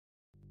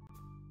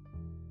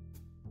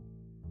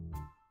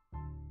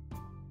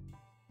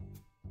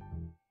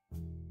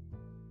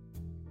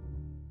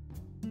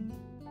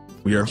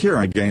We're here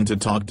again to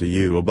talk to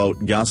you about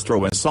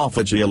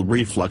gastroesophageal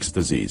reflux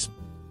disease.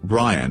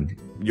 Brian,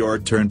 your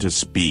turn to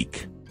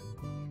speak.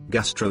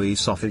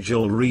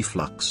 Gastro-Oesophageal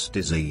reflux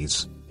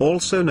disease,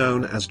 also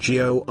known as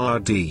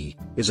GORD,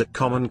 is a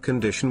common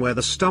condition where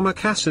the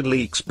stomach acid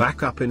leaks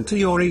back up into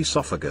your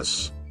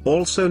esophagus,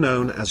 also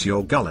known as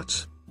your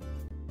gullet.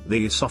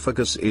 The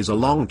esophagus is a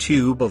long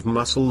tube of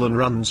muscle and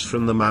runs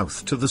from the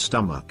mouth to the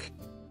stomach.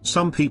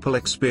 Some people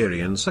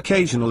experience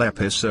occasional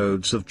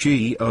episodes of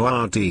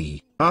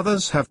GORD,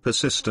 others have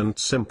persistent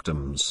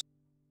symptoms.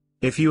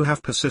 If you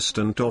have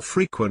persistent or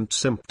frequent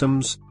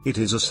symptoms, it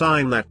is a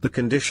sign that the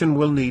condition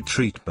will need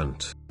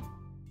treatment.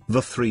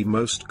 The three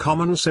most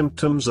common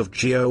symptoms of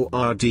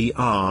GORD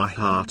are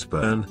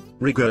heartburn,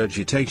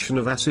 regurgitation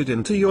of acid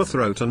into your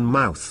throat and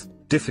mouth,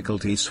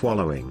 difficulty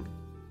swallowing.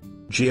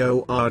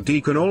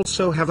 GORD can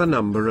also have a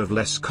number of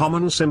less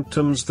common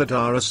symptoms that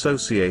are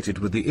associated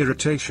with the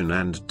irritation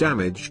and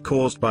damage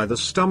caused by the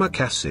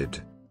stomach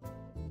acid.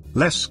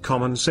 Less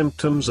common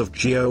symptoms of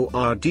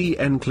GORD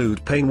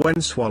include pain when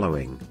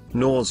swallowing,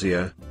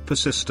 nausea,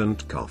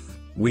 persistent cough,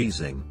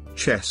 wheezing,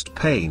 chest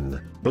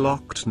pain,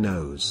 blocked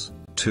nose,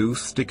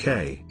 tooth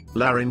decay,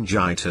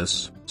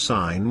 laryngitis,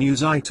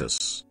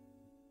 sinusitis.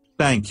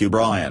 Thank you,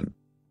 Brian.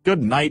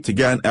 Good night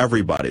again,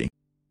 everybody.